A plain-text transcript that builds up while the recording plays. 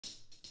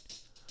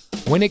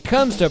When it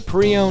comes to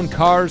pre-owned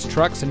cars,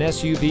 trucks, and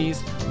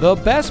SUVs, the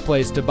best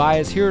place to buy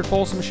is here at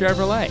Folsom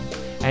Chevrolet.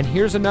 And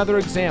here's another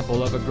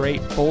example of a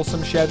great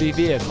Folsom Chevy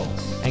vehicle,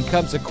 and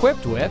comes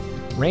equipped with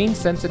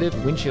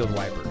rain-sensitive windshield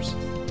wipers,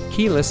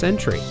 keyless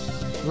entry,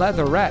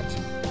 leatherette,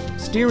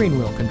 steering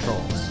wheel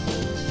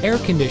controls, air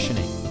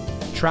conditioning,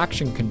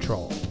 traction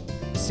control,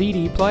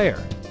 CD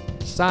player,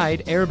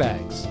 side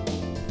airbags,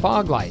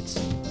 fog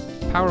lights,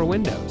 power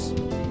windows,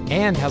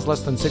 and has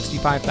less than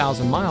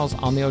 65,000 miles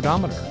on the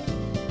odometer.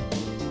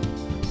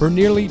 For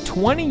nearly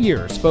 20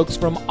 years, folks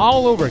from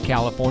all over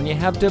California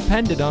have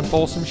depended on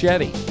Folsom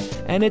Chevy,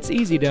 and it's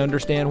easy to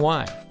understand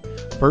why.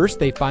 First,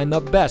 they find the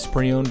best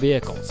pre-owned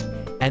vehicles,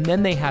 and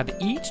then they have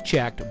each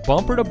checked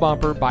bumper to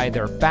bumper by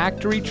their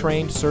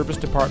factory-trained service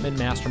department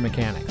master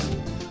mechanics.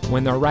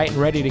 When they're right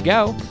and ready to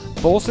go,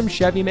 Folsom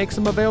Chevy makes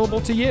them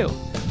available to you.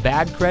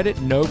 Bad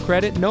credit, no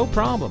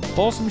problem.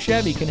 Folsom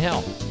Chevy can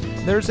help.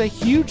 There's a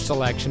huge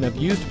selection of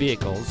used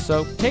vehicles,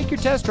 so take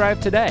your test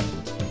drive today.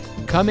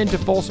 Come into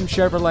Folsom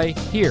Chevrolet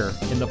here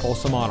in the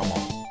Folsom Auto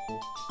Mall.